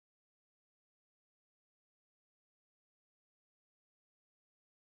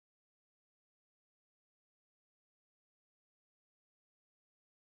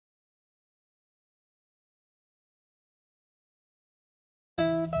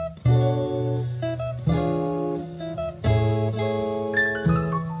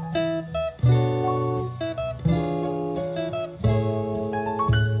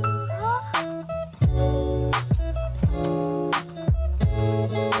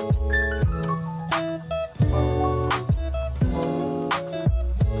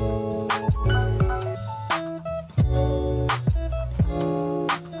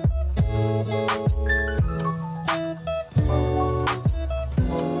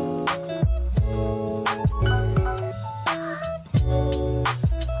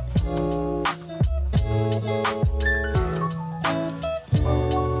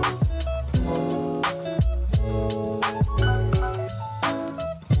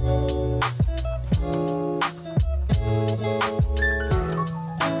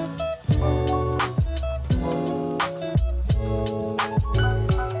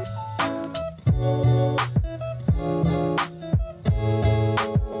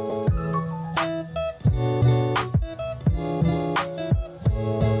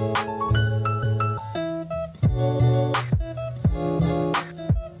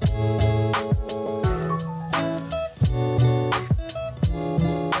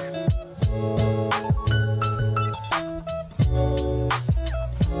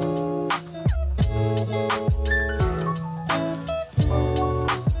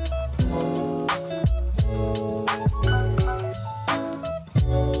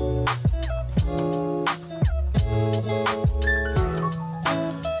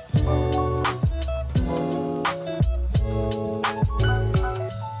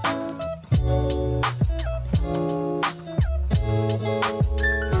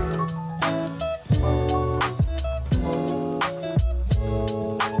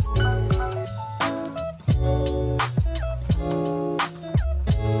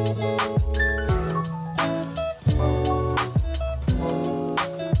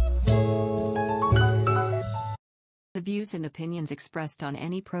The views and opinions expressed on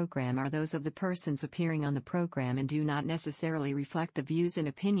any program are those of the persons appearing on the program and do not necessarily reflect the views and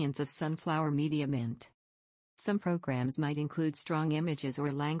opinions of Sunflower Media Mint. Some programs might include strong images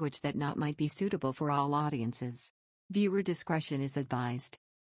or language that might be suitable for all audiences. Viewer discretion is advised.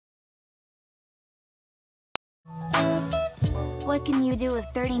 What can you do with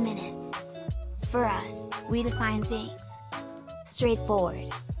 30 minutes? For us, we define things.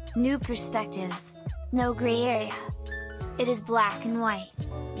 Straightforward. New perspectives. No gray area. It is black and white.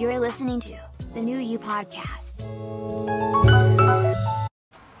 You're listening to the New You Podcast.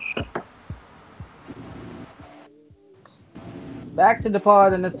 Back to the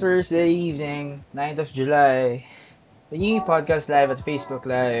pod on a Thursday evening, 9th of July. The New You Podcast live at Facebook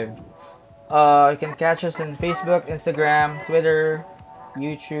Live. You can catch us on Facebook, Instagram, Twitter,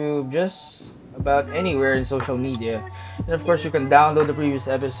 YouTube, just about anywhere in social media. And of course, you can download the previous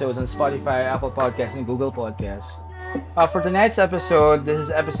episodes on Spotify, Apple Podcasts, and Google Podcasts. For tonight's episode, this is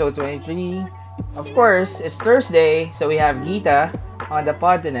episode 23. Of course, it's Thursday, so we have Gita on the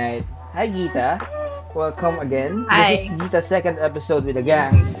pod tonight. Hi, Gita. Welcome again. Hi. This is Gita's second episode with the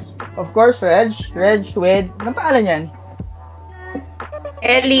gang. Of course, Reg with... Anong pangalan yan?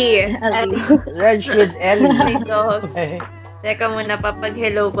 Ellie. Reg with Ellie. My dog. Okay. Teka muna,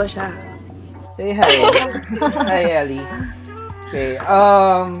 papag-hello ko siya. Say hi. Hi, Ellie. Okay,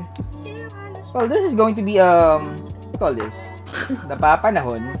 well, this is going to be, call this,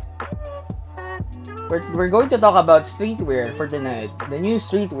 napapanahon. We're going to talk about streetwear for tonight. The new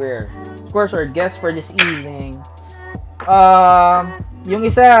streetwear. Of course, our guest for this evening. Yung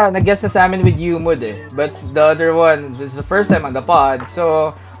isa, nag-guest na sa amin with Umud eh. But the other one, this is the first time on the pod.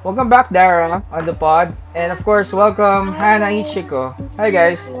 So, welcome back, Dara, on the pod. And of course, welcome, Hannah Ichiko. Hi,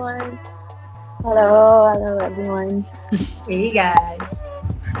 guys. Hello everyone. Hey guys.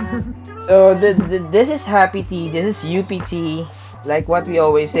 So, this is Happy Tea, this is UPT. Like what we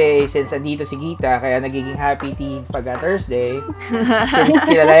always say, since andito si Gita, kaya nagiging Happy Tea pagka Thursday. Since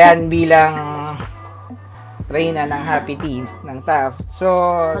kilala yan bilang Reyna ng Happy Tea ng TAF. So,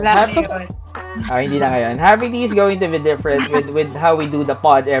 hindi na ngayon. Happy Tea is going to be different with how we do the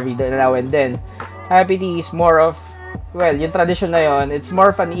pod every day now and then. Happy Tea is more of, well, yung tradition na yon, it's more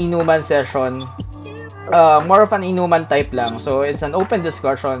of an inuman session. More of an inuman type lang. So, it's an open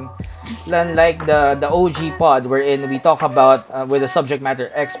discussion. Unlike the OG pod wherein we talk about with a subject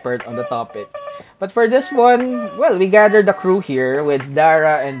matter expert on the topic. But for this one, well, we gathered the crew here with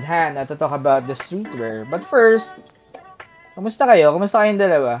Dara and Hannah to talk about the streetwear. But first, kamusta kayo? Kamusta kayong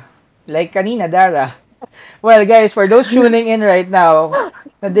dalawa? Like kanina, Dara. Well, guys, for those tuning in right now,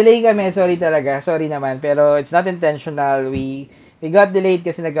 na-delay kami. Sorry talaga. Sorry naman. Pero it's not intentional. We got delayed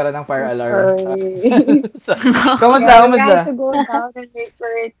kasi nagkaroon ng fire alarm. So, kamusta? We had to go down and wait for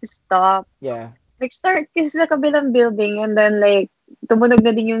it to stop. Yeah. Like, start kasi sa kabilang building and then like, tumunog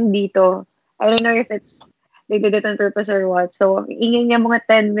na din yung dito. I don't know if it's, they did it on purpose or what. So, ingay niya mga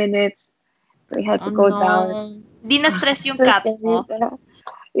 10 minutes. So, we had to go down. Di na-stress yung cat mo?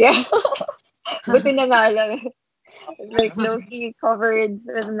 Yeah. Buti na nga lang. It's like low-key covered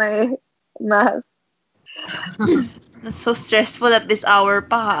with my mask. That's so stressful at this hour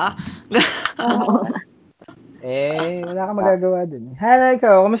pa ha. Wala kang magagawa dun. Hannah,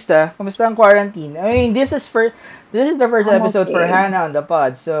 ikaw, kamusta? Kamusta ang quarantine? I mean, this is the first episode for Hannah on the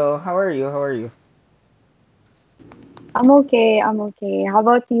pod. So, how are you? I'm okay. How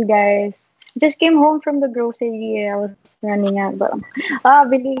about you guys? Just came home from the grocery. I was running out, but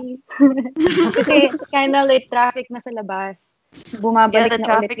bilis. Kasi kind of like traffic na sa labas. Bumabalik Yeah, the na ulit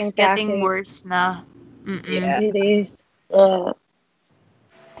traffic's yung getting traffic. worse na. Yeah, it is. I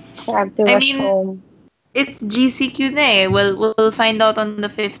have to rush home. It's GCQ na eh. We'll find out on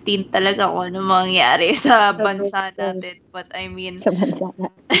the 15th talaga kung ano mangyari sa bansa natin. But I mean, Sa bansa na.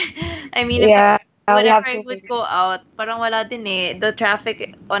 If whenever I to would go out, parang wala din eh. The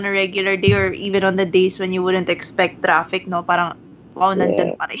traffic on a regular day or even on the days when you wouldn't expect traffic, no? Parang, wow,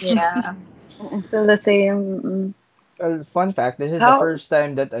 nandun pa rin. Yeah. It's still the same. Well, fun fact, this is the first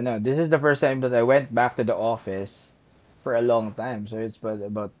time that I went back to the office for a long time. So it's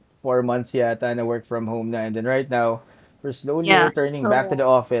about 4 months yata na work from home na. And then right now, we're slowly returning back to the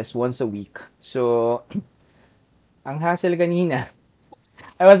office once a week. So, ang hassle kanina.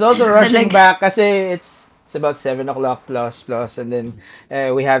 I was also rushing back kasi it's about 7 o'clock plus and then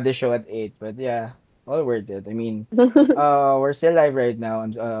we have the show at 8. But yeah, all worth it. I mean, we're still live right now,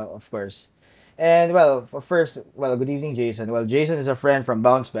 and of course. And well, good evening, Jason. Well, Jason is a friend from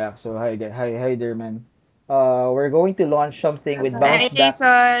Bounce Back. So hi there, man. We're going to launch something with Bounce Back.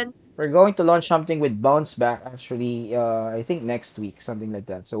 Jason! We're going to launch something with Bounce Back actually. I think next week, something like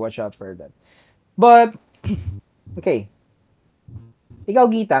that. So watch out for that. But Okay. Ikaw,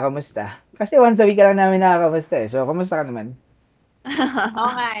 Gita, kamusta? Kasi once a week ka lang namin nakakamusta eh. So, kamusta ka naman?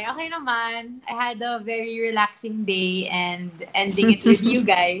 Okay naman. I had a very relaxing day and ending it with you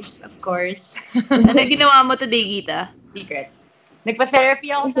guys, of course. Ano ginawa mo today, Gita? Secret.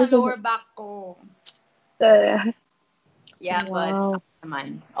 Nagpa-therapy ako sa lower back ko. Yeah, Wow. but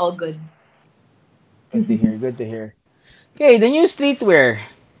naman, all good. Good to hear, good to hear. Okay, the new streetwear.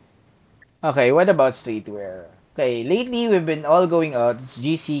 Okay, what about streetwear? Okay, lately we've been all going out. It's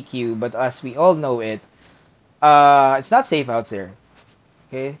GCQ, but as we all know it, it's not safe out there.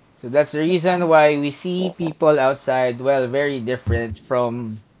 Okay, so that's the reason why we see people outside. Well, very different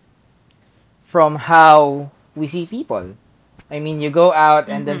from how we see people. I mean, you go out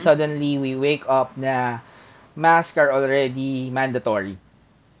and then Mhm. suddenly we wake up na masks are already mandatory.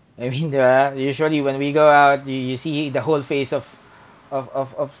 I mean, diba? Usually when we go out, you see the whole face of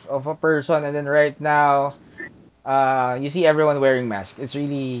a person, and then right now, you see everyone wearing masks. It's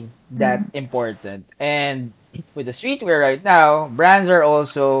really that important. And with the streetwear right now, brands are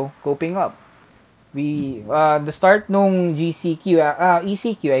also coping up. The start nung ECQ,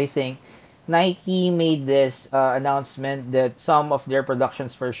 I think, Nike made this announcement that some of their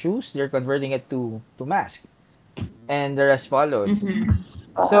productions for shoes, they're converting it to mask, and the rest followed. Mhm.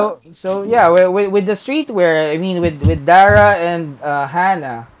 So yeah, with the streetwear, I mean, with Dara and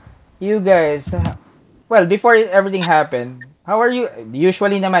Hannah, you guys, well, before everything happened, how are you?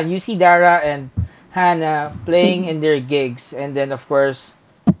 Usually naman, you see Dara and Hannah playing in their gigs, and then of course,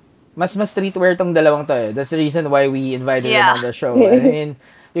 mas streetwear tong dalawang to eh. That's the reason why we invited them Yeah. on the show. I mean,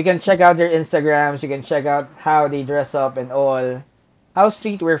 you can check out their Instagrams, you can check out how they dress up and all. How's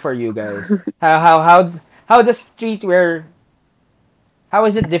streetwear for you guys? How does streetwear, how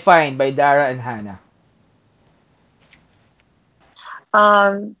is it defined by Dara and Hannah?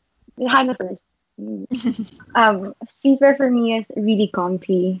 Um, Hannah first. Streetwear for me is really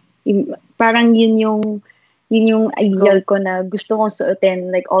comfy. Parang yun yung ideal ko na gusto kong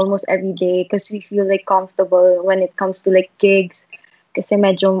suotin like almost every day because we feel like comfortable when it comes to like gigs. Kasi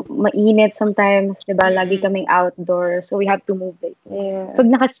medyo mainit sometimes, 'di ba? Lagi Mhm. kaming outdoor, so we have to move like. Yeah. Pag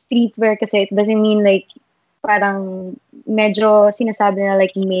naka-streetwear kasi it doesn't mean like parang medyo sinasabi na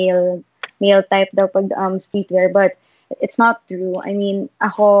like male type daw pag streetwear, but it's not true. I mean,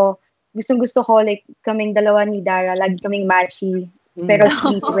 ako gustong-gusto ko like kaming dalawa ni Dara, lagi kaming matchy. Pero Mm.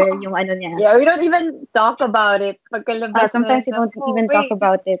 streetwear yung ano niya. Yeah, we don't even talk about it. Pagkalabas Sometimes we na, don't even talk wait.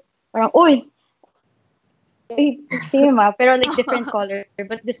 about it. Parang, uy, same pero like different color,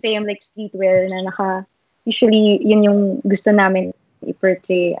 but the same like streetwear na usually yun yung gusto namin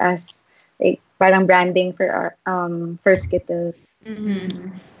i-portray as like parang branding for our for Skittles.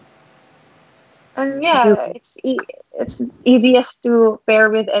 Mhm. And yeah, it's easiest to pair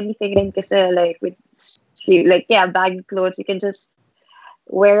with anything rin kasi like with like yeah, baggy clothes. You can just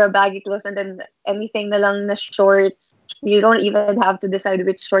wear a baggy clothes and then anything na lang na shorts. You don't even have to decide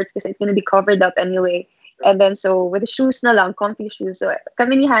which shorts kasi it's gonna be covered up anyway. And then so with the shoes na lang, comfy shoes. So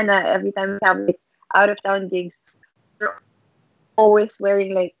kami ni Hannah, every time we have like out of town gigs, we're always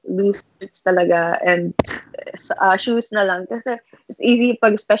wearing like loose shirts talaga and shoes na lang kasi it's easy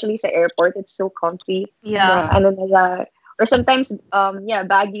pag especially sa airport, it's so comfy. Yeah. Na, ano nila, or sometimes yeah,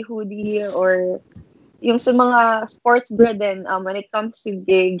 baggy hoodie or yung sa mga sports bra din, when it comes to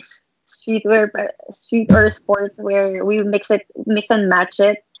gigs, street or sports where we mix and match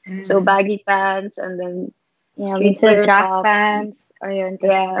it. So baggy pants and then Yeah, minsan streetwear track top. pants or yun, tapos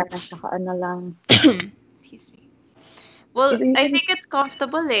Yeah. parang naka ano lang. Excuse me. Well, Kasi I minsan- think it's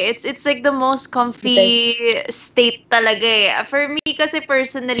comfortable eh. It's like the most comfy state talaga eh. For me kasi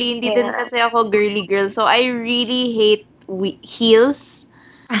personally, hindi din Yeah. kasi ako girly girl. So I really hate heels.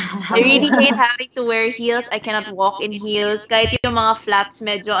 I really hate having to wear heels. I cannot walk in heels. Kahit yung mga flats,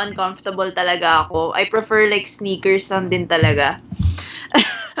 medyo uncomfortable talaga ako. I prefer like sneakers lang din talaga.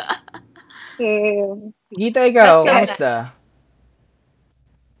 Same. Gita, ikaw, That's so kamusta?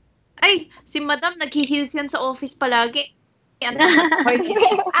 Ay, si Madam, nag-heels yan sa office palagi.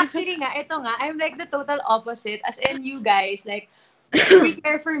 Actually nga, ito nga, I'm like the total opposite. As in, you guys, like,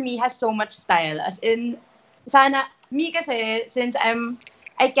 streetwear for me has so much style. As in, sana, me kasi, since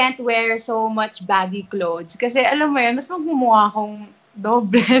I can't wear so much baggy clothes. Kasi alam mo yun, mas magmumukha akong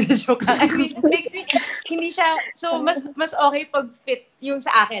doble. Joke lang. I mean, it makes me, hindi siya, so mas okay pag fit yung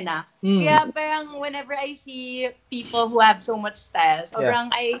sa akin ah. Kaya parang whenever I see people who have so much style, sobrang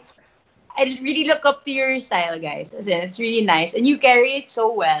I really look up to your style, guys. As in, it's really nice. And you carry it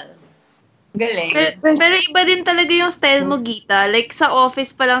so well. Galing. Pero iba din talaga yung style mo, Gita. Like, sa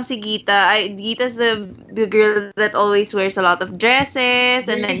office pa lang si Gita. Gita's the girl that always wears a lot of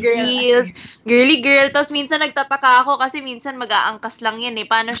dresses and then Girly girl. heels. Girly girl. Tapos minsan nagtataka ako kasi minsan mag-aangkas lang yan eh.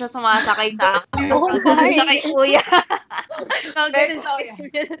 Paano siya sumasakay sa angkas? Oo nga Ganun siya eh. kay Kuya. Ganun siya Oh, kay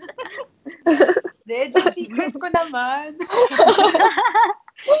Kuya. Just secret ko naman.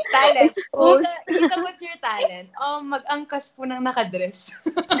 Talent. Kita, what's your talent? Mag-angkas po ng nakadress.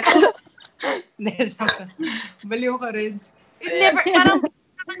 Baliw ka rin. Never, parang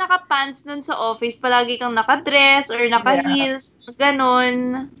naka-pants nun sa office. Palagi kang naka-dress or naka-heels.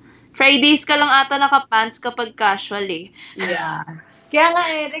 Ganon. Fridays ka lang ata naka-pants kapag casual eh. Yeah. Kaya nga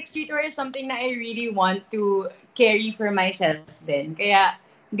like streetwear is something na I really want to carry for myself din. Kaya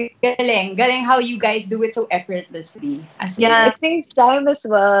galing how you guys do it so effortlessly. As It saves time as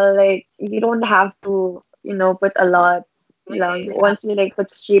well. Like, you don't have to, put a lot. Once you put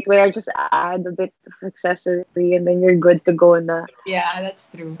streetwear, just add a bit of accessory and then you're good to go na. Yeah,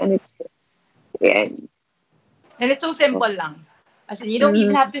 that's true. And it's so simple lang. As in, you don't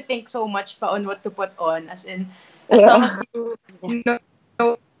even have to think so much pa on what to put on. As in, long as you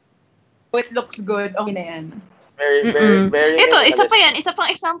know it looks good, okay na yan. Very Ito, isa minimalist. pa yan. Isa pang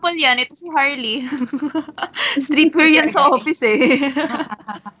example yan. Ito si Harley. Streetwear yan sa office eh.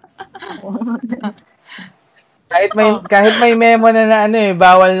 Kahit may memo na ano eh,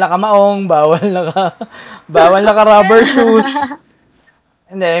 bawal nakamaong, bawal naka rubber shoes.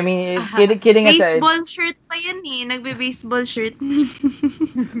 Hindi, I mean, kidding aside. Baseball shirt pa yan eh. Nagbe-baseball shirt.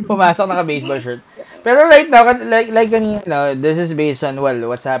 Pumasok naka-baseball shirt. Pero right now, like kanina, this is based on,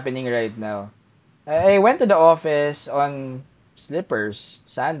 what's happening right now. I went to the office on slippers,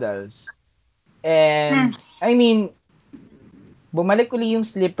 sandals. And, I mean, bumalik uli yung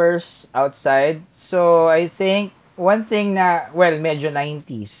slippers outside. So, I think, one thing na, medyo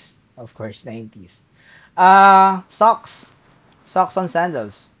 90s. Of course, 90s. Socks. Socks on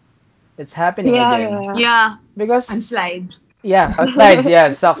sandals. It's happening again. Yeah. Because, On slides. yeah, on slides, yeah.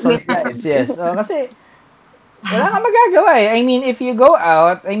 Socks on slides, yes. Kasi, wala kang magagawa eh. I mean, if you go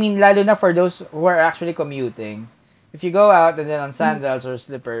out, lalo na for those who are actually commuting, if you go out and then on sandals or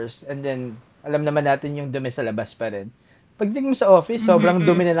slippers, and then, alam naman natin yung dumi sa labas pa rin. Pagdating mo sa office, sobrang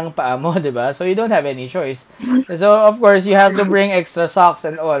dumi na ng paa mo, di ba? So, you don't have any choice. So, of course, you have to bring extra socks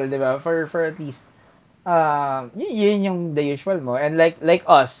and all, di ba? For at least, yun yung the usual mo. And like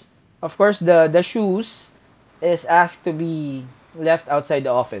us, of course, the shoes is asked to be left outside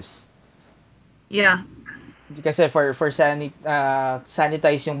the office. Yeah. Kasi for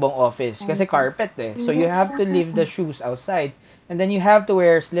sanitize yung buong office. Kasi carpet eh. So you have to leave the shoes outside. And then you have to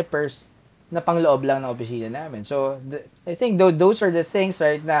wear slippers na pangloob lang ng opisina namin. So I think those are the things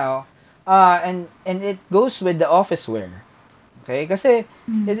right now. And it goes with the office wear. Okay? Kasi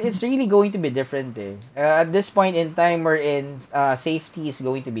it's really going to be different eh. At this point in time we're in, safety is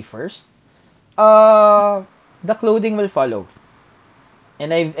going to be first. The clothing will follow. And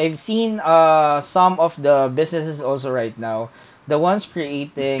I've seen some of the businesses also right now, the ones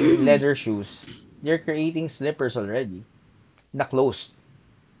creating leather shoes, they're creating slippers already. Na closed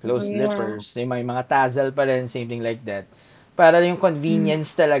slippers. May mga tassel pa rin, same thing like that. Para yung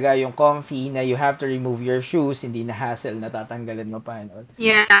convenience talaga, yung comfy na you have to remove your shoes, hindi na hassle na tatanggalin mo pa and all.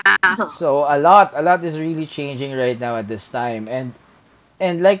 Yeah. So a lot is really changing right now at this time. And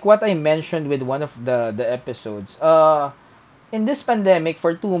like what I mentioned with one of the episodes, in this pandemic,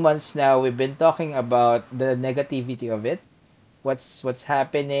 for 2 months now, we've been talking about the negativity of it. What's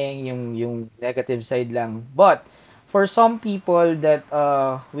happening, yung negative side lang. But for some people that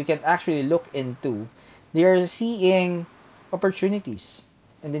we can actually look into, they are seeing opportunities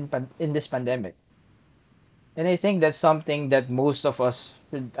in this pandemic. And I think that's something that most of us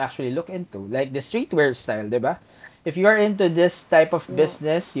should actually look into, like the streetwear style, diba? If you are into this type of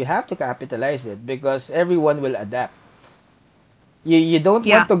business, you have to capitalize it because everyone will adapt. You don't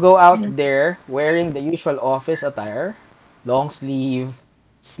want to go out there wearing the usual office attire, long sleeve,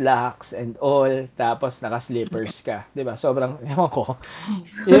 slacks and all, tapos naka-slippers ka. 'Di ba? Sobrang, ewan ko.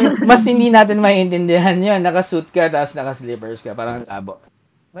 Mas hindi natin maintindihan 'yon. Naka-suit ka, tapos naka-slippers ka. Parang labo.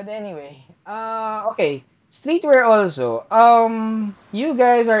 But anyway, okay. Streetwear also. You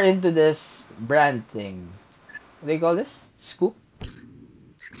guys are into this brand thing. What do you call this? Scoop?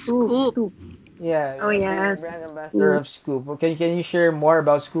 Scoop. Yeah. Oh, yes. Brand ambassador of Scoop. Can you share more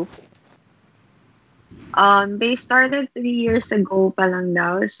about Scoop? They started 3 years ago pa lang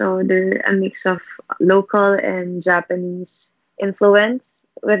daw. So they're a mix of local and Japanese influence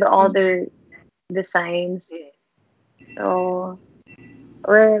with all their designs. So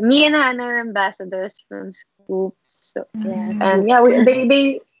me and Hannah are ambassadors from Scoop. So and yeah,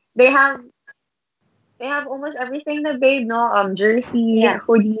 they have They have almost everything na babe, no? Jersey, Yeah.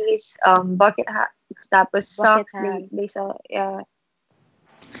 hoodies, bucket hats, tapos Bucket socks. hat. They sell, yeah.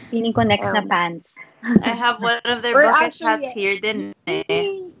 Feeling ko next na Um, pants. I have one of their Or bucket actually, hats here din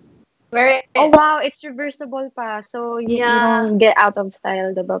eh. Where Oh wow, it's reversible pa. So you Yeah. don't get out of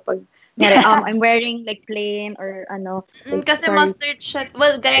style, diba? Pag I'm wearing like plain or like Kasi sorry. mustard siya.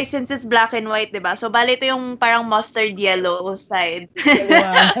 Well, guys, since it's black and white, 'di ba? So bali ito yung parang mustard yellow side.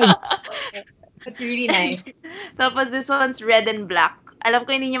 Maliwanag. That's really nice. Tapos this one's red and black. Alam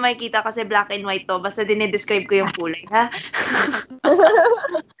ko hindi niyo makikita kasi black and white to. Basta dinidescribe ko yung kulay, ha?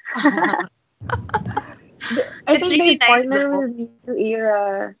 I It's think really they nice partner though. with New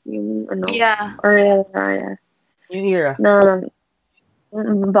Era, yung Yeah. or yeah, New era. na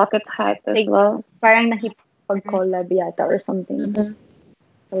bucket hat as Like, well. parang nakipag-collab yata or something.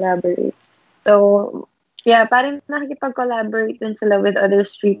 Collaborate. So, yeah, parang nakikipag-collaborate din sila with other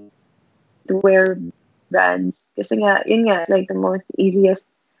streetwear brands. Kasi nga, yun nga, it's like the most easiest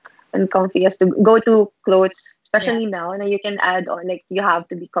and comfiest to go to clothes, especially now na you can add on, like, you have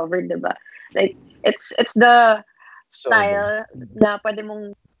to be covered, diba? Like, it's the So, style na pwede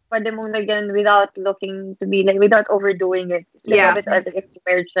mong lagyan without looking to be like, without overdoing it. It's Yeah. a bit other if you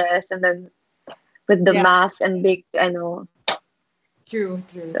wear dress and then with the Yeah. mask and big, True.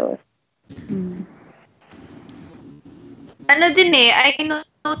 so. Ano din eh, I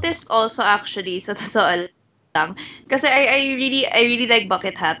noticed also actually, sa totoo lang, kasi I really like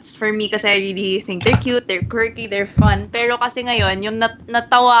bucket hats. For me, kasi I really think they're cute, they're quirky, they're fun. Pero kasi ngayon, yung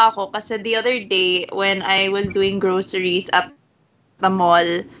natawa ako, kasi the other day, when I was doing groceries at the mall,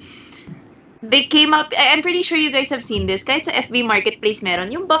 they came up, I'm pretty sure you guys have seen this, kahit sa FB Marketplace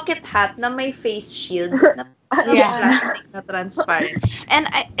meron, yung bucket hat na may face shield, na plastic na transparent.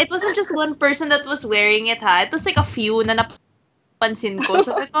 And it wasn't just one person that was wearing it, ha? It was like a few na napansin ko.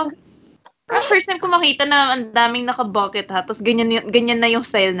 Sabi ko, first time ko makita na ang daming naka-bucket hat, tapos ganyan na yung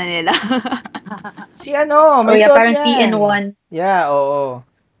style na nila. Si may suot parang yan. 3-in-1. Yeah, oo.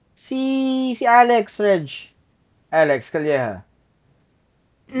 Si Alex Calleja.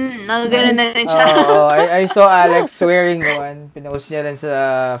 Nagagano na rin siya. Oo, I saw Alex wearing one. Pinost niya rin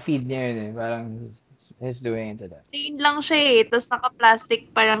sa feed niya yun eh. Parang he's doing it that. Plain lang siya eh. Tapos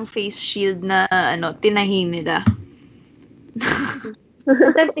naka-plastic parang face shield na tinahi nila.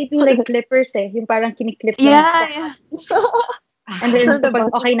 Sometimes they do like clippers eh. Yung parang kiniklip lang. Yeah. And then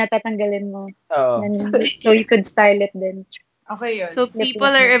kapag okay na tatanggalin mo. Oo. So you could style it then. Okay yun. So people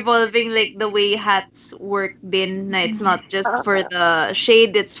are evolving like the way hats work din, na it's not just for the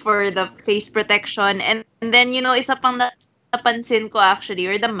shade, it's for the face protection. And then, isa pang napansin ko actually,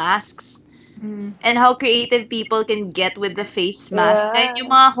 are the masks. And how creative people can get with the face mask. Yeah. Kahit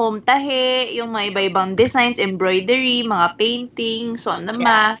yung mga home tahe, yung mga iba-ibang designs, embroidery, mga paintings on the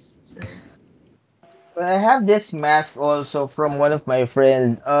masks. But I have this mask also from one of my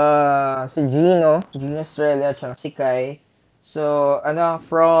friend. Si Gino Estrella, tsaka si Kai. So,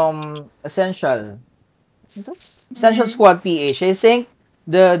 from Essential Squad PH. I think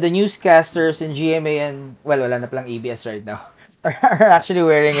the newscasters in GMA and, well, wala na palang ABS right now, are actually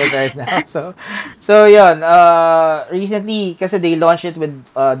wearing it right now. So yun, recently, kasi they launched it with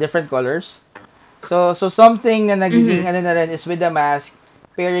different colors. So something na nagiging na rin is with the mask,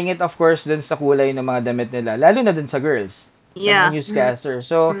 pairing it of course dun sa kulay ng mga damit nila, lalo na dun sa girls, sa mga newscasters.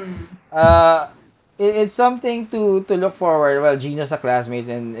 So, it's something to look forward. Well, Gino's a classmate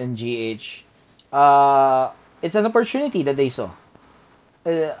in GH. It's an opportunity that they saw.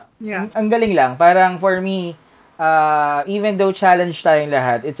 Ang galing lang. Parang for me, even though challenge tayong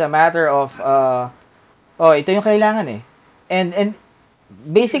lahat, it's a matter of, ito yung kailangan eh. And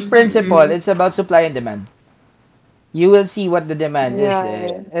basic principle, it's about supply and demand. You will see what the demand is.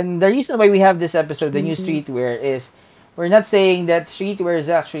 And the reason why we have this episode, the new streetwear, is we're not saying that streetwear is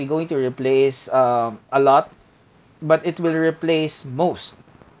actually going to replace a lot, but it will replace most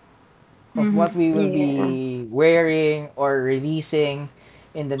of what we will be wearing or releasing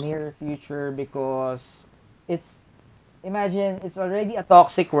in the near future, because imagine it's already a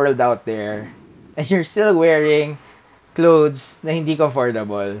toxic world out there and you're still wearing clothes na hindi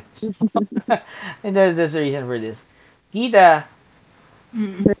comfortable. And there's a reason for this. Kita,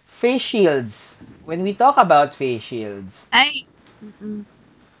 face shields. When we talk about face shields,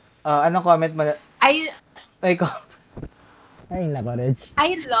 anong comment mo? Ay, nako, Reg.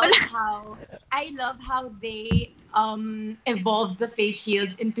 I love how they evolved the face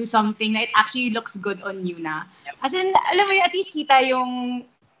shields into something that actually looks good on you na. As in, alam mo, at least kita yung,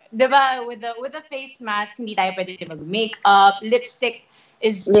 'di ba, with the face mask, hindi tayo pwede mag-makeup, lipstick.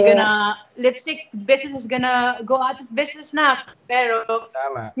 is Yeah. gonna, lipstick business is gonna go out of business na. Pero,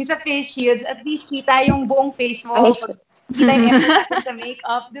 Tama. yung sa face shields, at least kita yung buong face mo. I Pag kita yung effort natin sa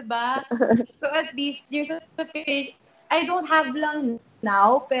makeup, di ba? So at least, yung sa face, I don't have lang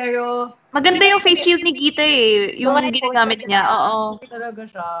now, pero, Maganda yung face shield ni Gita eh. the Yung one I ginagamit posted, niya. diba? Oo. Talaga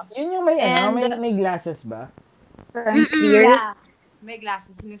siya. Yun yung may And, may glasses ba? Front clear. yeah, may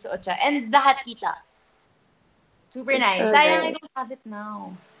glasses, sinusuot siya. And lahat kita. Super nice. So Sayang I nice. don't have it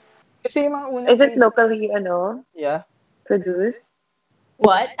now. Kasi yung mga una Is it locally, Yeah. produced?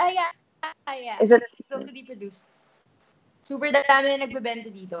 What? Yeah. Yeah. Is it Locally produced. Super dami na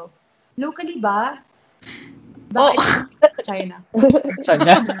nagbebenta dito. Locally ba? Oh, Bakit China?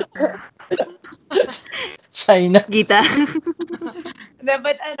 China? China? Gita.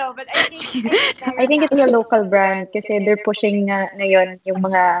 But I think it's a local brand kasi they're pushing nga ngayon yung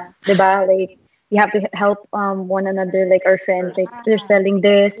mga, 'di ba? Like you have to help one another, like our friends, like they're selling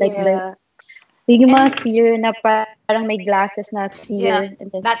this, like Yeah. yung mga clear na parang may glasses na clear, Yeah. and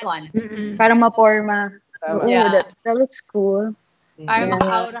then that one. Mm-mm. parang maporma. Tama. Ooh, Yeah. that looks cool. Para Yeah.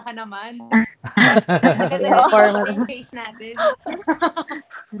 maka-aura ka naman. Maganda Yeah, na forma. yung face natin.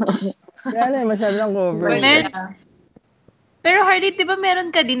 Yan eh, masyadong cover. But, Meron- yeah. Pero Hardy, di ba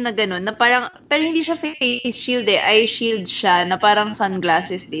meron ka din na ganun, na parang, pero hindi siya face shield eh, eye shield siya, na parang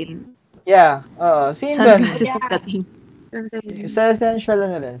sunglasses din. Yeah, same dun. Sunglasses sa dating. Sa Essential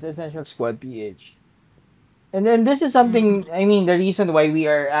sa Essential Squad PH. And then this is something, I mean, the reason why we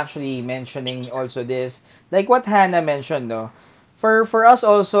are actually mentioning also this, like what Hannah mentioned, no? For us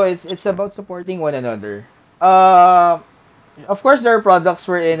also, it's about supporting one another. Of course, there are products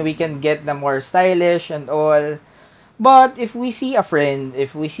wherein we can get them more stylish and all. But if we see a friend,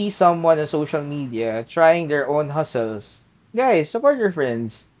 if we see someone on social media trying their own hustles, guys, support your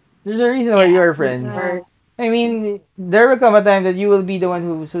friends. There's a reason why you're friends. Yeah. I mean, there will come a time that you will be the one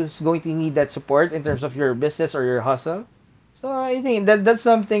who's going to need that support in terms of your business or your hustle. So I think that's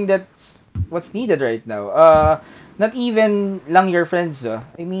something that's what's needed right now. Not even lang your friends. I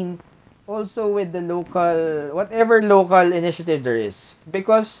mean, also with the local, whatever local initiative there is,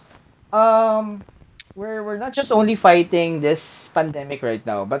 because um, we're not just only fighting this pandemic right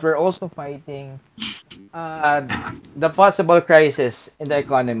now, but we're also fighting uh the possible crisis in the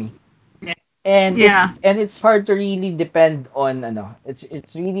economy. And Yeah. it's hard to really depend on it's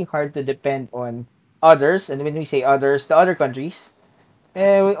really hard to depend on others, and when we say others, the other countries.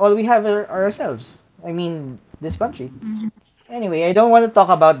 All we have are ourselves. I mean, this country. Anyway, I don't want to talk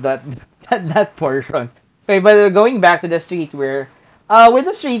about that that portion. Okay, but going back to the streetwear, with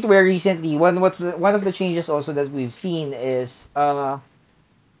the streetwear recently, one of the changes also that we've seen is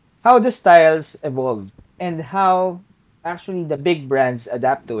how the styles evolve and how actually the big brands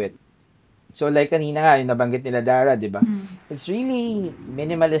adapt to it. So like kanina nga, yung nabanggit nila Dara, di ba? It's really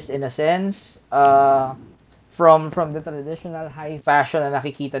minimalist in a sense. From the traditional high fashion na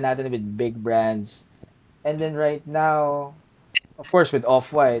nakikita natin with big brands. And then right now, of course, with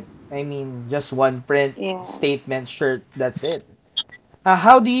Off-White, I mean, just one print Yeah. statement shirt, that's it.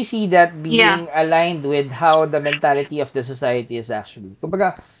 How do you see that being aligned with how the mentality of the society is actually?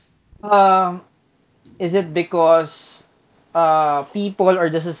 Kumbaga, um, is it because people or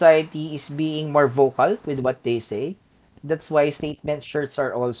the society is being more vocal with what they say? That's why statement shirts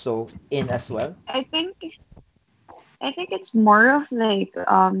are also in as well. I think it's more of like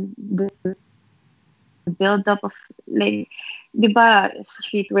the build up of like, diba,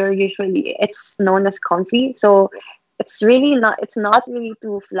 streetwear usually it's known as comfy, so it's not really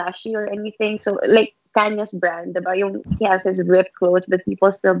too flashy or anything. So like Kanye's brand, diba, he has his ripped clothes, but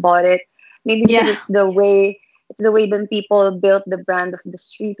people still bought it. Maybe because Yeah. it's the way then people built the brand of the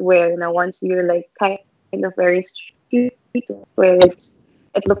streetwear. Now once you're like kind of very streetwear,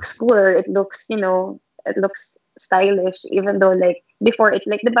 it looks cooler. It looks stylish, even though like before it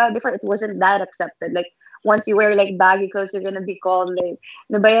like the before it wasn't that accepted. Like once you wear like baggy clothes, you're gonna be called like,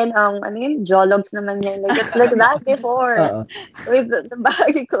 ano ba yan, ano yun, jologs naman yan. Like it's like that before Uh-oh. with the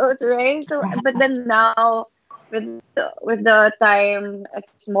baggy clothes, right? So, but then now with the time,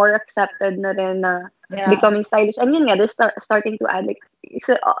 it's more accepted na rin na it's Yeah. becoming stylish. And yun nga, they're starting to add like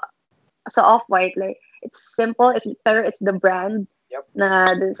so off-white, like it's simple, it's the brand Yep. na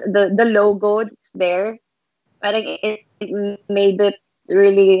the logo that's there. Parang it made it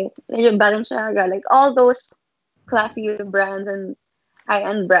really medyo Balenciaga, like all those classy brands and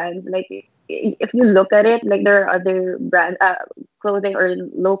high-end brands. Like if you look at it, like there are other brand clothing or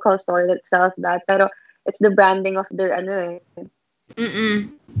local store that sells that, pero it's the branding of their ano eh.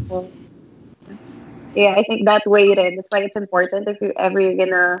 Mm-mm. Yeah, I think that way rin. That's why it's important if you ever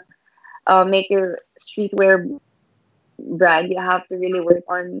gonna make your streetwear brand, you have to really work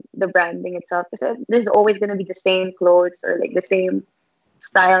on the branding itself because there's always going to be the same clothes or like the same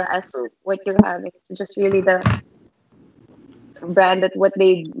style as what you're having. It's just really the brand that what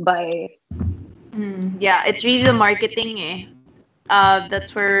they buy. Yeah, it's really the marketing eh.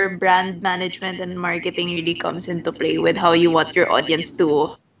 That's where brand management and marketing really comes into play with how you want your audience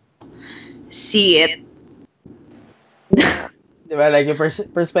to see it. Diba? Like yung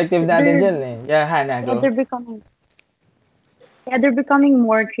perspective natin dyan eh. Yeah, Hannah, Yeah, go. they're becoming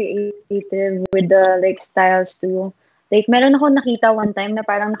more creative with the like styles too. Like meron ako nakita one time na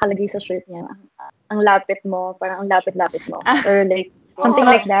parang nakalagay sa shirt niya, ang lapit mo, parang ang lapit-lapit mo. Or like something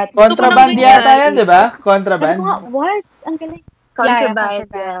like that. Contraband Gusto ko ng yata ganyan. yan, di ba? Sabi Contraband. ko nga, what? Ang galing.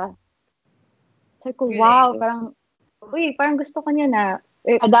 Contraband, contraband. Sabi ko, wow, parang, parang gusto ko niya na.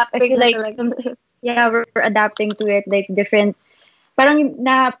 I Adapting feel like, like we're adapting to it, like different, parang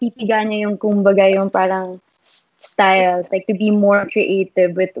napipiga niya yung kumbaga yung parang styles, like to be more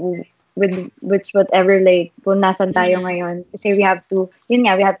creative with whatever like kung nasan tayo ngayon. Kasi we have to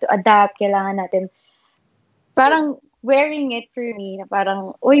adapt, kailangan natin. Parang wearing it for me, na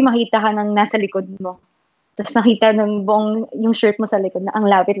parang, makita ka ng nasa likod mo. Tapos nakita ng buong yung shirt mo sa likod na ang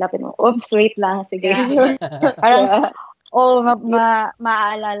lapit-lapit mo. Oops, wait lang, sige. Parang,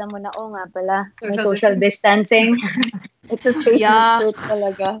 maaalala mo na, nga pala, may social distancing. it's a statement Yeah. shirt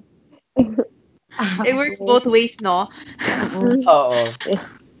talaga. It works both ways, no? Oo.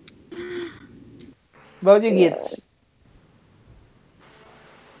 About you, Gits?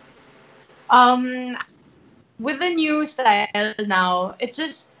 With the new style now, it's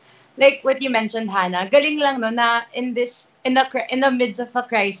just like what you mentioned, Hannah. Galing lang no na in the midst of a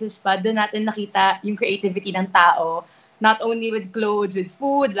crisis pa, doon natin nakita yung creativity ng tao. Not only with clothes, with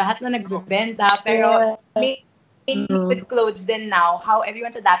food, lahat na nagbebenta, pero with clothes din now, how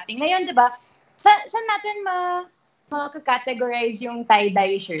everyone's adapting. Ngayon, di ba, saan natin makacategorize yung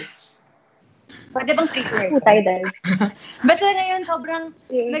tie-dye shirts? Pwede bang streetwear? Tie-dye. Basta ngayon, sobrang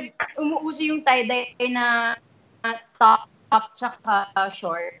umuuso yung tie-dye na top tsaka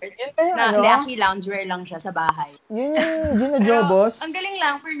short. Yun ba yung Na ano? hindi, actually loungewear lang siya sa bahay. Yun yung Ginajobos? Ang galing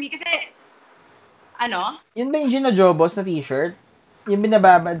lang for me kasi, Yun ba yung Ginajobos na t-shirt? Yung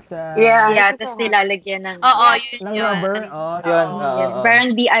binababad sa... Yeah. Tapos nilalagyan ng... Oo, yun ng yun. rubber? Yun. Oo. Parang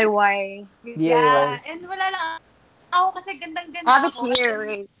DIY. DIY. And wala lang ako kasi gandang-ganda Have it ako. here,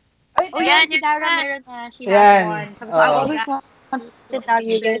 wait. Yan, si Dara meron na. She has one. Sabi ko, I Oo. always wanted that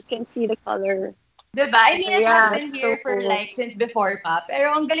You shirt. guys can see the color. Diba? I mean, it Yeah, has been it's here so for cool. like since before pa.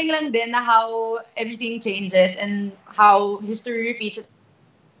 Pero ang galing lang din na how everything changes and how history repeats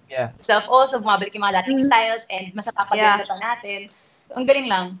Yeah. itself. Also, bumabalik yung mga dating styles and mas napapaganda pa natin. Ang galing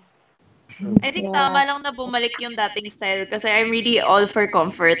lang. I think tama lang na bumalik yung dating style kasi I'm really all for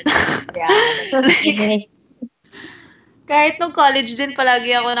comfort. Yeah. Kahit nung college din,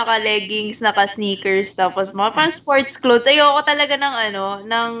 palagi ako naka-leggings, naka-sneakers, tapos mga parang sports clothes. Ayoko talaga ng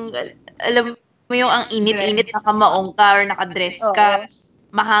alam mo yung ang init-init, nakamaong ka or nakadress ka.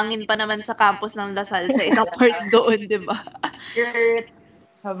 Mahangin pa naman sa campus ng Lasal sa isang part doon, di ba?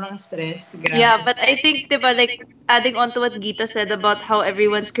 Sobrang stress. Grabe. Yeah, but I think, di ba, like, adding on to what Gita said about how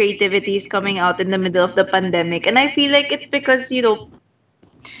everyone's creativity is coming out in the middle of the pandemic. And I feel like it's because,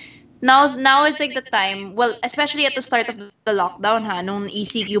 now is like the time, well, especially at the start of the lockdown, nung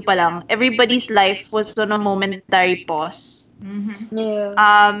ECQ pa lang, everybody's life was on a momentary pause. Mm-hmm. Yeah.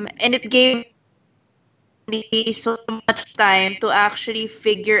 And it gave me so much time to actually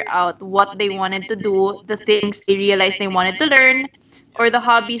figure out what they wanted to do, the things they realized they wanted to learn, or the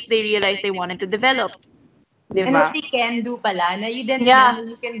hobbies they realized they wanted to develop. And Diba? what they can do pala, na you didn't Yeah. know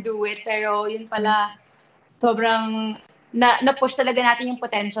you can do it, pero yun pala, sobrang na-push talaga natin yung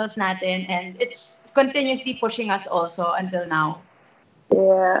potentials natin and it's continuously pushing us also until now.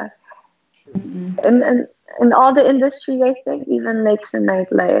 Yeah. And all the industry, I think, even like the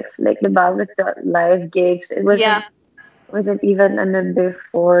nightlife, like the with the live gigs, it wasn't even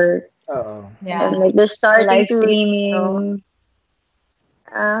before. Oo. Yeah. And like they're starting Live to streaming.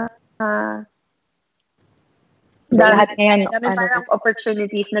 Lahat ngayon, dami parang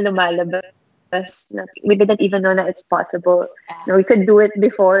opportunities na lumalabas na we didn't even know that it's possible. No, we could do it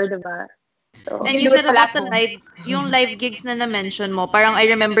before, diba? So, And you said about the yung live gigs na na-mention mo, parang I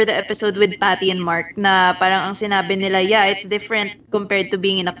remember the episode with Patty and Mark na parang ang sinabi nila, yeah, it's different compared to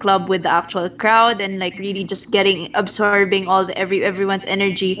being in a club with the actual crowd and like really just absorbing all everyone's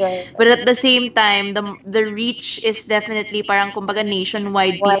energy. yeah. But at the same time, the reach is definitely parang kumbaga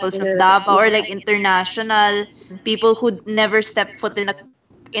nationwide people from Davao or like international people who never stepped foot in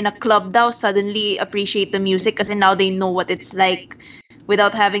a club daw suddenly appreciate the music kasi now they know what it's like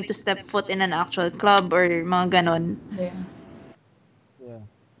without having to step foot in an actual club or mga ganon. Yeah. Yeah.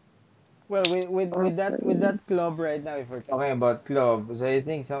 Well, with that club right now, if we're talking about clubs, I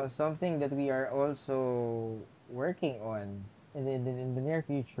think something that we are also working on in the near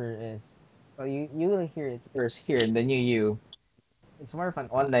future is, well, you will hear it first here in the new you. It's more of an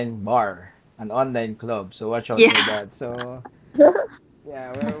online bar, an online club. So watch out for Yeah. that. So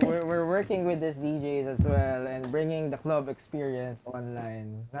yeah, we're working with these DJs as well and bringing the club experience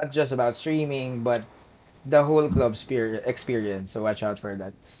online. Not just about streaming, but the whole club experience. So watch out for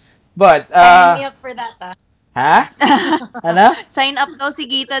that. But Sign me up for that, ah. ha? Ano? Sign up daw si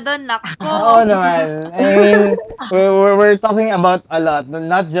Gita doon, Oo nako. naman. I mean, we're talking about a lot,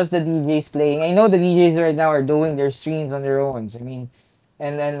 not just the DJs playing. I know the DJs right now are doing their streams on their own. I mean,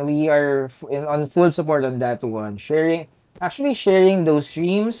 and then we are on full support on that one. Sharing those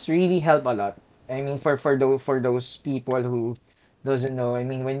streams really help a lot. I mean, for those people who doesn't know. I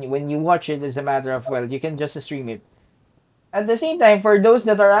mean, when you watch it, it's a matter of, well, you can just stream it. At the same time, for those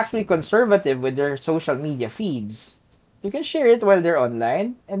that are actually conservative with their social media feeds, you can share it while they're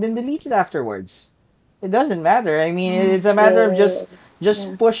online and then delete it afterwards. It doesn't matter. I mean, it's a matter of Yeah. just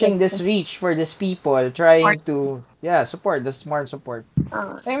Yeah. pushing That's this reach for these people, trying to, yeah, support the smart support.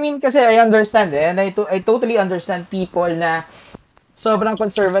 Uh, I mean, kasi I understand and I totally understand people na sobrang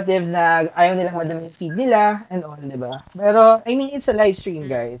conservative na ayaw nilang madami yung feed nila and all, di ba? Pero, I mean, it's a live stream,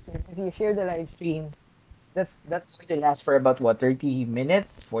 guys. If you share the live stream, that's going to last for about what, 30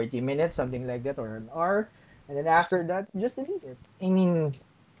 minutes, 40 minutes, something like that, or an hour. And then after that, just delete it. I mean,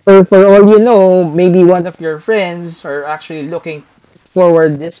 for all you know, maybe one of your friends are actually looking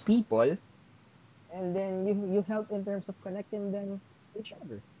forward these people, and then you help in terms of connecting them with each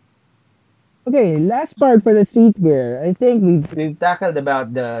other. Okay, last part for the streetwear. I think we've tackled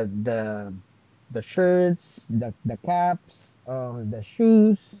about the shirts, the caps, the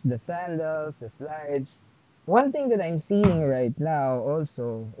shoes, the sandals, the slides. One thing that I'm seeing right now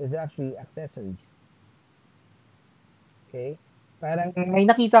also is actually accessories. Okay? Parang may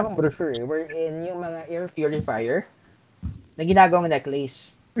nakita akong brochure wherein yung mga air purifier na ginagawang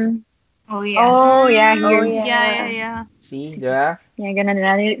necklace. Mm. Oh Oh, yeah, oh here. Yeah, yeah. yeah. See, di ba? Yeah, ganun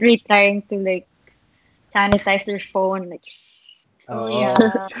na. Trying to like sanitize their phone. Like, Oh, Oo. yeah.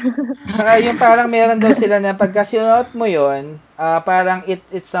 Saka yung parang meron daw sila na pagka sinuot mo yon, parang it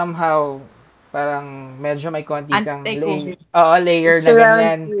somehow parang medyo may konti kang Anti-COVID. layer na Surround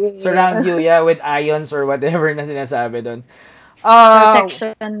ganyan. you, Surround yeah. you, yeah, with ions or whatever na sinasabi doon. Ah,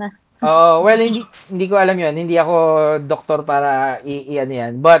 protection na. well, hindi ko alam yon. Hindi ako doktor para i-ano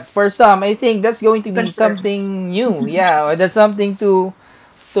yan. But for some, I think that's going to be Confirm. something new. Yeah, or that's something to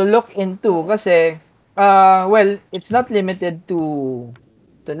look into kasi well, it's not limited to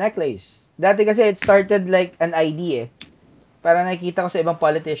necklace. Dati kasi it started like an idea eh. Para nakikita ko sa ibang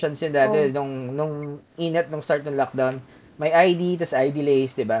politicians yun dati, Oh. nung init, nung start ng lockdown, may ID, tas ID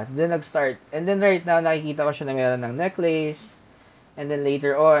lace, di ba? Doon nag-start. And then right now, nakikita ko siya na meron ng necklace, and then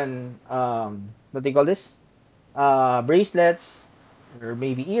later on, what do you call this? Bracelets, or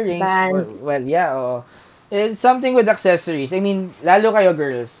maybe earrings. Bands. Well, yeah, it's something with accessories. I mean, lalo kayo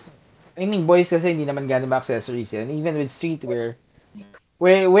girls. I mean, boys kasi hindi naman gano'n accessories yan. Even with streetwear.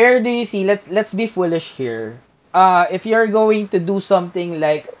 Where do you see, let's be foolish here. If you're going to do something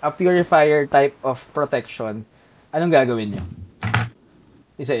like a purifier type of protection, anong gagawin niyo?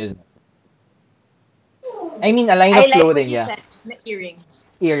 Isa. I mean, a line I of like what clothing, you yeah. said. Na earrings.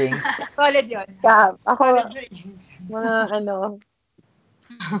 Earrings. Solid yun. Yeah, ako, Solid earrings. mga ano,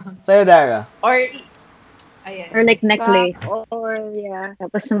 Sa'yo, Dara. Or, ayan. Or like necklace. back or yeah.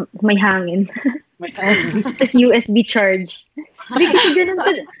 Tapos may hangin. Tapos USB charge. May ganun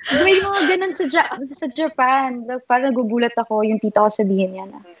sa, may mga ganun sa Japan. Like, parang nagugulat ako yung tita ko sabihin niya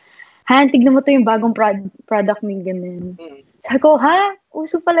na, Han, tignan mo to yung bagong product ni ganun. Sabi ko, ha?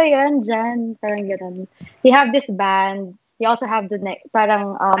 Uso pala yan dyan. Parang ganun. They have this band. They also have the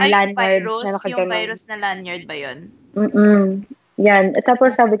parang Ay, yung lanyard virus, na yung nakaganon. virus na lanyard ba yun? Mm-mm. Yan. At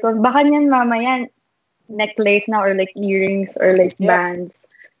tapos sabi ko, baka niyan mama yan, necklace na or like earrings or like Yeah. bands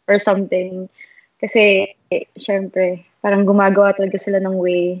or something. Kasi, syempre, parang gumagawa talaga sila ng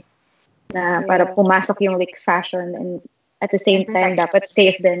way na para Yeah. pumasok yung like fashion and at the same time, dapat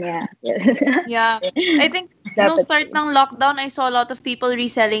safe din, yeah. Yeah. I think, nung Dapat start ng lockdown, I saw a lot of people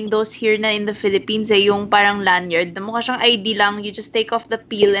reselling those here na in the Philippines, yung parang lanyard. Na mukha siyang ID lang. You just take off the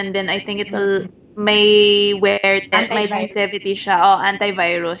peel and then I think it'll, may may longevity siya. O,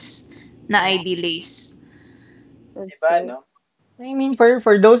 antivirus na ID lace. That's Diba, it. no? I mean, for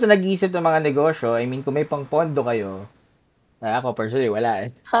those na nag-iisip ng mga negosyo, I mean, kung may pang-pondo kayo, ako personally, wala eh.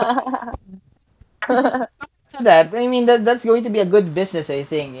 that. I mean that's going to be a good business, I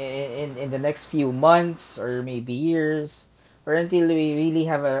think, in the next few months or maybe years, or until we really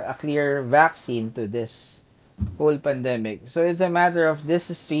have a clear vaccine to this whole pandemic. So it's a matter of this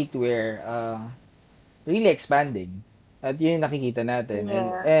streetwear really expanding. At yun yung nakikita natin.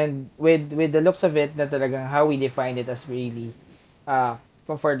 Yeah. And with the looks of it, na talagang how we define it as really uh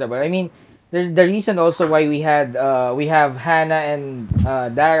comfortable. I mean, the reason also why we have Hannah and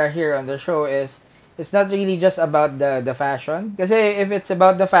Dara here on the show is it's not really just about the fashion. Kasi if it's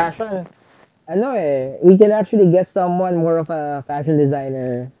about the fashion, we can actually get someone more of a fashion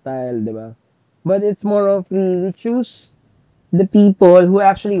designer style, di ba? But it's more of we choose the people who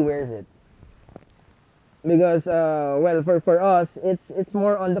actually wears it. Because well, for us, it's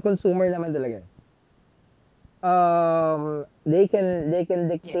more on the consumer naman talaga. They can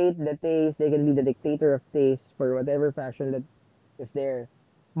dictate the taste, they can be the dictator of taste for whatever fashion that is there.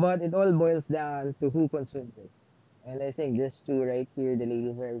 But it all boils down to who consumes it. And I think these two right here, the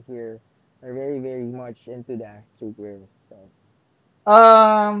ladies right here, are very, very much into that streetwear. So,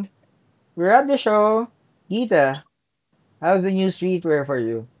 we're at the show. Gita, how's the new streetwear for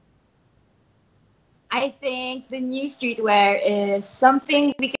you? I think the new streetwear is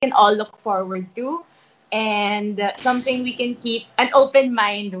something we can all look forward to and something we can keep an open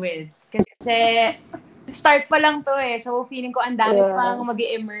mind with. Kasi start pa lang to eh. So feeling ko ang dami Yeah. pang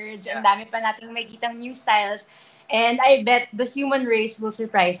mag-emerge, ang dami pa nating makikitang new styles. And I bet the human race will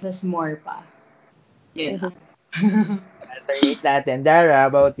surprise us more pa. Yeah. Alternate natin. Dara, how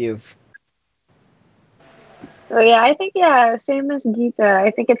about you? So yeah, I think same as Gita.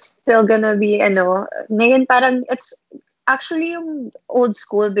 I think it's still gonna be ngayon parang it's actually yung old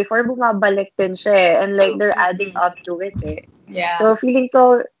school before bumabalik din siya and like they're adding up to it eh. Yeah. So feeling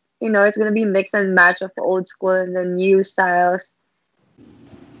ko, it's gonna be mix and match of old school and the new styles.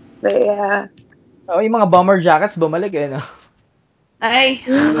 But yeah. Oh, yung mga bomber jackets bumalik eh, no? Ay,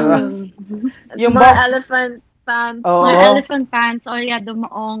 Mm. Yung Mga bomb... elephant pants. Oo. Mga elephant pants or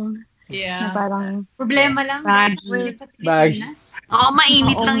dumaong na Yeah. parang Problema lang. Baggy. Mainit sa Baggy. Pilipinas. oo,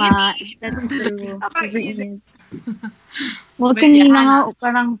 mainit oo lang yun nga, eh. that's true. Napakainit. Sobrang init. Well, But kanina yeah. nga,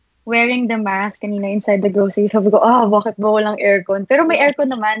 parang wearing the mask kanina inside the grocery, sabi ko, bakit ba walang aircon? Pero may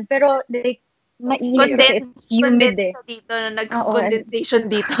aircon naman, pero like, mainit kasi it's humid eh. Condense dito, na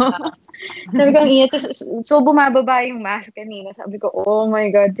nag-condensation dito. Sabi ko, ang init. So, bumababa yung mask kanina. Sabi ko, oh my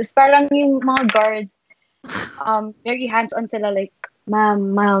God. Tapos parang yung mga guards, very hands-on sila, like,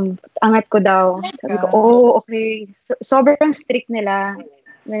 ma'am, angat ko daw. Sabi ko, okay. So, sobrang strict nila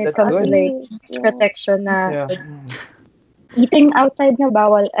when it That's comes to good. like protection na Yeah. eating outside na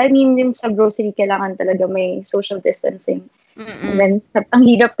bawal. I mean, yung sa grocery, kailangan talaga may social distancing. And then, ang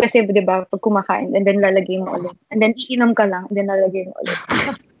hirap kasi, di ba, pag kumakain, and then lalagay mo ulit. And then, iinom ka lang, and then lalagay mo ulit.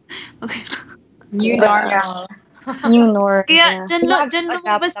 Okay. New But, normal. New norm. Kaya dyan Adapt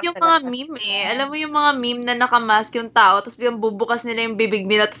lumabas lang yung mga talaga. meme eh. Alam mo yung mga meme na nakamask yung tao, tapos biglang bubukas nila yung bibig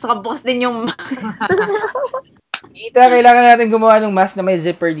nila, tapos nakabukas din yung... Gita, kailangan natin gumawa ng mask na may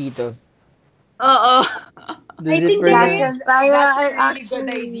zipper dito. Oo. The I think zipper that's na. That's a really actually,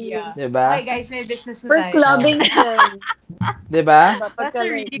 good idea. Diba? Okay guys, may business na For tayo. clubbing din. Diba? That's a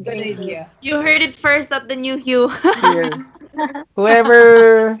really good idea. You heard it first at the new Hue. Here.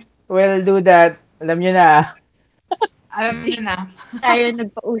 Whoever will do that, alam nyo na. Alam niyo na. Tayo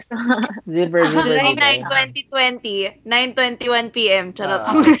nagpauso. Zipper July dito. 9, 2020, 9:21 p.m. Charot.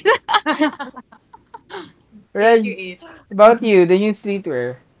 Reg, You eat. about you, the new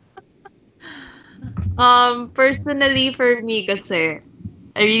streetwear. Personally for me kasi,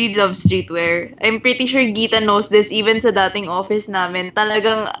 I really love streetwear. I'm pretty sure Gita knows this even sa dating office namin.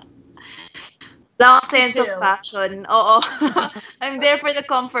 Talagang lang sense of Chill. fashion. Oo. I'm there for the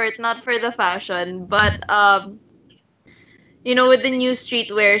comfort, not for the fashion. But with the new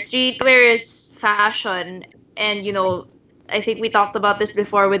streetwear is fashion, and I think we talked about this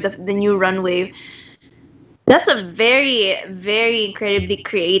before with the new runway. That's a very, very incredibly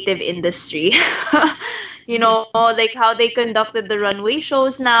creative industry. Like how they conducted the runway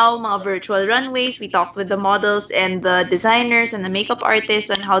shows now, mga virtual runways. We talked with the models and the designers and the makeup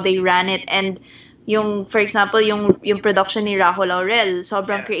artists on how they ran it. And for example, yung production ni Rajo Laurel,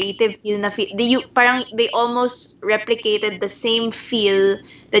 sobrang creative feel na feel. They almost replicated the same feel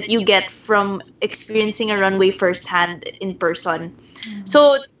that you get from experiencing a runway firsthand in person.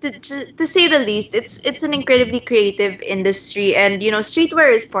 So to say the least, it's an incredibly creative industry, and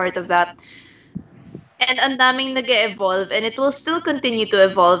streetwear is part of that. And ang daming nag-evolve, and it will still continue to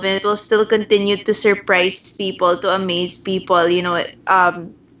evolve, and it will still continue to surprise people, to amaze people.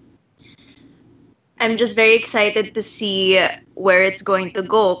 I'm just very excited to see where it's going to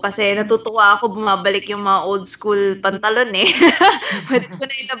go. Kasi natutuwa ako bumabalik yung mga old school pantalon eh. Pwede ko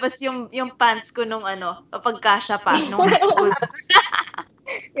na ilabas yung pants ko nung kapag kasya pa. Nung school.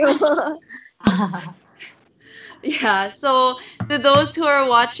 Yeah, so to those who are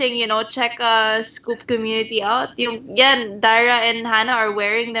watching, check Scoop community out. Dara and Hannah are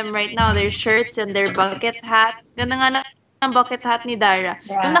wearing them right now. Their shirts and their bucket hats. Ganda nga ng bucket hat ni Dara.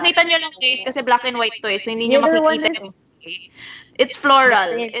 Kung nakita nyo lang guys, kasi black and white to eh, so hindi nyo makikita. It's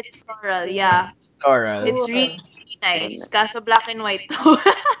floral. It's floral, yeah. It's floral. It's really, really nice. Kaso black and white to.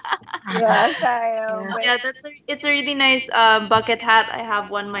 Yeah, it's a really nice bucket hat. I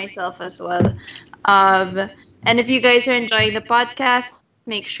have one myself as well. And if you guys are enjoying the podcast,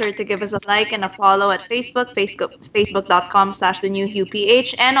 make sure to give us a like and a follow at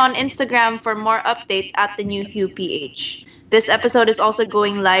facebook.com/thenewhughph, and on Instagram for more updates at thenewhughph. This episode is also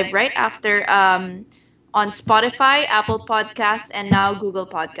going live right after on Spotify, Apple Podcast, and now Google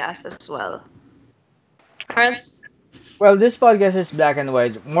Podcast as well. Carls? Well, this podcast is black and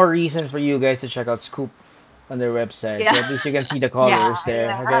white. More reason for you guys to check out Scoop on their website. Yeah. So at least you can see the colors there.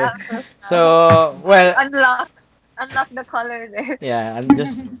 Okay. So, well, Unlock the color there. yeah, I'm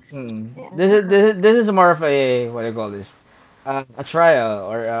just this is more of a, what do you call this? A trial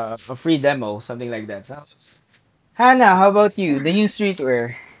or a free demo, something like that. So, Hannah, how about you? The new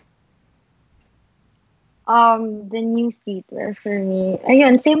streetwear. The new streetwear for me.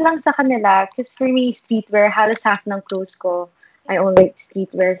 Ayun, same lang sa kanila. Because for me, streetwear, halos half ng clothes ko. I own like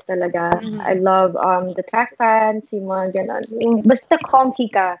streetwears talaga. I love the track pants, yung mga ganon. Yung basta comfy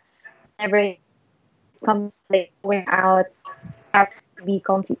ka. Never comes like going out, have to be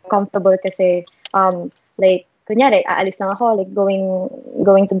comfortable kasi like kunyari aalis lang ako, like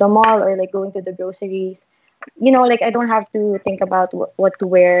going to the mall or like going to the groceries, like I don't have to think about what to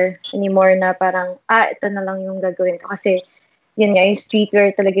wear anymore, na parang ito na lang yung gagawin ko kasi yun nga, yung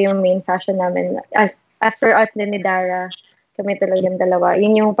streetwear talaga yung main fashion namin. As for us din ni Dara, kami talaga yung dalawa,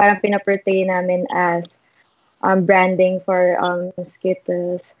 yun yung parang pinaportray namin as branding for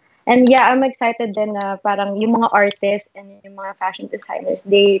Skittles. And yeah, I'm excited din na parang yung mga artists and yung mga fashion designers,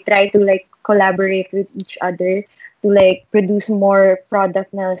 they try to like collaborate with each other to like produce more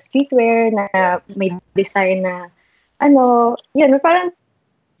product na streetwear na may design na yun, parang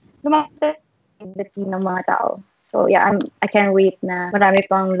lumabas ng mga tao. So yeah, I can't wait na marami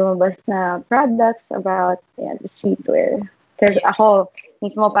pang lumabas na products about the streetwear. Kasi ako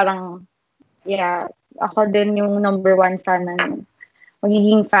mismo parang ako din yung number one fan na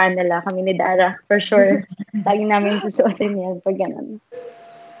magiging fan nila kami ni Dara, for sure. Lagi namin susuotin yan pag ganun.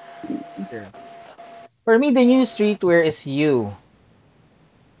 Sure. For me, the new streetwear is you.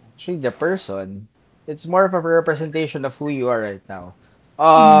 Actually, the person. It's more of a representation of who you are right now.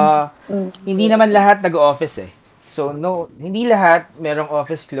 Hindi naman lahat nag-office eh. So, no, hindi lahat merong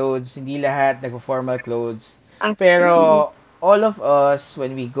office clothes, hindi lahat nag-formal clothes. Pero, all of us,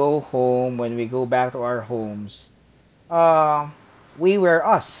 when we go home, when we go back to our homes, we were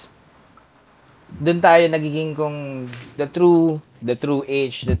us. Doon tayo nagiging kung the true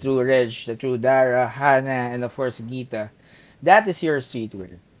H, the true Reg, the true Dara, Hannah, and of course Gita. That is your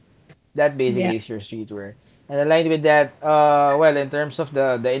streetwear. That basically is your streetwear. And aligned with that, well, in terms of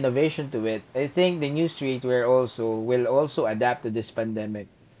the innovation to it, I think the new streetwear will also adapt to this pandemic.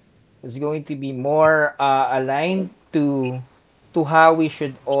 It's going to be more aligned to how we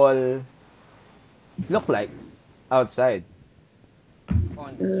should all look like outside.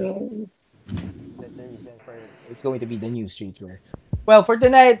 That's the reason for it's going to be the new streetwear. Well, for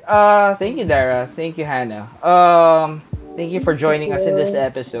tonight, thank you, Dara. Thank you, Hannah. Thank you for joining us in this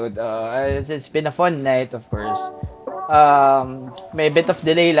episode. It's been a fun night, of course. May bit of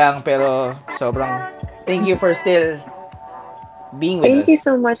delay lang, pero sobrang thank you for still being with us. Thank you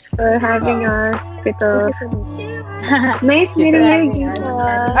so much for having us, Kito. Nice meeting you,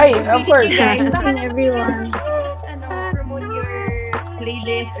 Gita. Ay, of course. Thank you, everyone. Promote your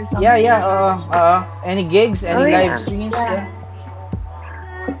playlist or something. Yeah. Any gigs, any live streams?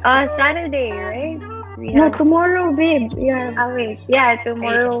 Saturday, right? No, tomorrow, babe. Yeah. Wait. Yeah,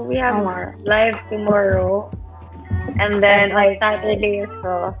 tomorrow we have live tomorrow, and then on Saturday as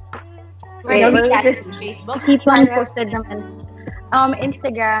well. Where Wait, just Facebook? Keep on posted naman.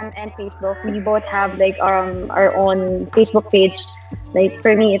 Instagram and Facebook. We both have like our own Facebook page. Like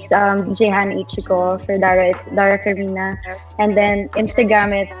for me, it's DJ Hannah Ichiko. For Dara, it's Dara Carmina. And then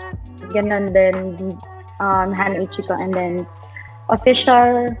Instagram, it's ganon din Hannah Ichiko. And then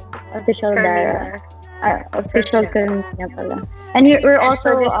official Dara. Official Carmina pala. And we're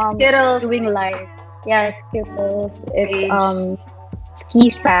also Skittles doing live. Yeah, Skittles. It's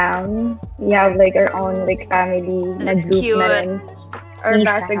ski fam. We have like our own like family na That's group na cute. rin. Or Ski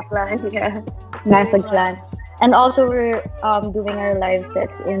Basag fam. clan, yeah. Masag clan. And also we're doing our live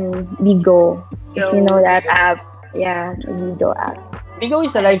sets in Bigo. If you know that app. Yeah, the Bigo app. Bigo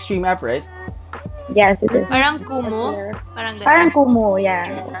is a live stream app, right? Yes, it is. Parang Kumu. Parang Parang ganun. Kumu, yeah.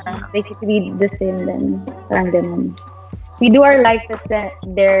 Basically the same then. Parang ganun. We do our live sets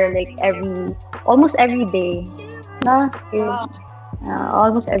there like almost every day. No? Wow.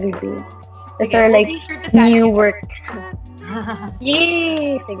 Almost every day. That's Sige, our we'll like be sure to catch new you. work.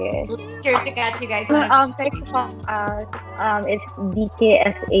 Yay! Sige. Sure to catch you guys. Try to follow us. It's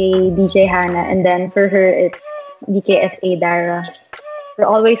DKSA DJ Hannah, and then for her it's DKSA Dara. We're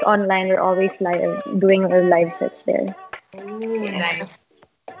always online. We're always live doing our live sets there. Ooh, nice.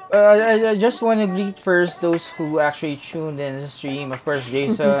 I just want to greet first those who actually tuned in the stream. Of course,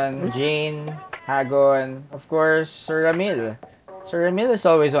 Jason, Jane, Hagon, of course, Sir Ramil. Sir Ramil is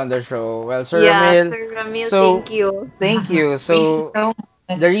always on the show. Well, Sir Yeah, Ramil, Sir Ramil, so thank you. thank you. So So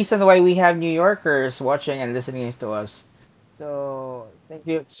the reason why we have New Yorkers watching and listening to us. So thank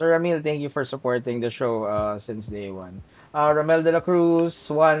you, Sir Ramil. Thank you for supporting the show since day one. Ramel de la Cruz,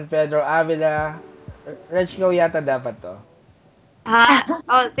 Juan Pedro Avila, Reg ko yata dapat to. Ha?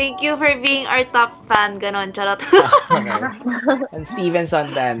 Oh, thank you for being our top fan. Ganon, charot. Okay. And Steven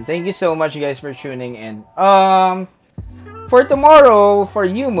Santan. Thank you so much, you guys, for tuning in. For tomorrow, for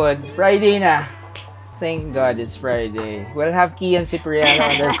Umud, Friday na. Thank God it's Friday. We'll have Kian Cipriano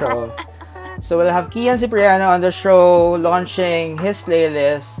on the show. So we'll have Kian Cipriano on the show launching his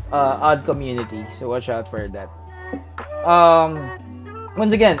playlist, Odd Community. So watch out for that.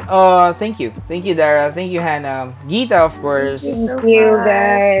 Once again, thank you. Thank you, Dara. Thank you, Hannah. Gita, of course. Thank you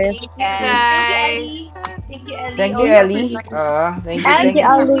guys. Guys. Thank you, Ellie. Thank you, Also Ellie. for joining. Thank you, Thank you, you.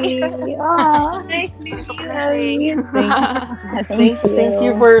 Ali. Oh, Nice meeting you, Ellie.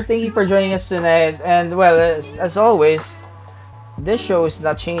 Thank you for joining us tonight. And well, as always, this show is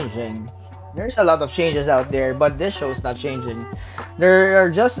not changing. There's a lot of changes out there, but this show is not changing. There are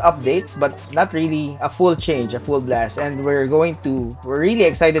just updates, but not really a full change, a full blast. And we're really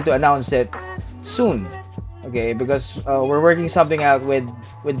excited to announce it soon. Okay, because we're working something out with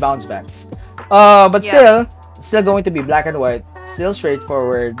Bounce Back. But Yeah. still going to be black and white, still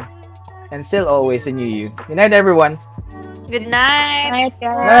straightforward, and still always a new you. Good night, everyone. Good night. night,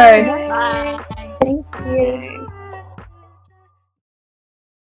 guys. Bye. Bye. Thank you.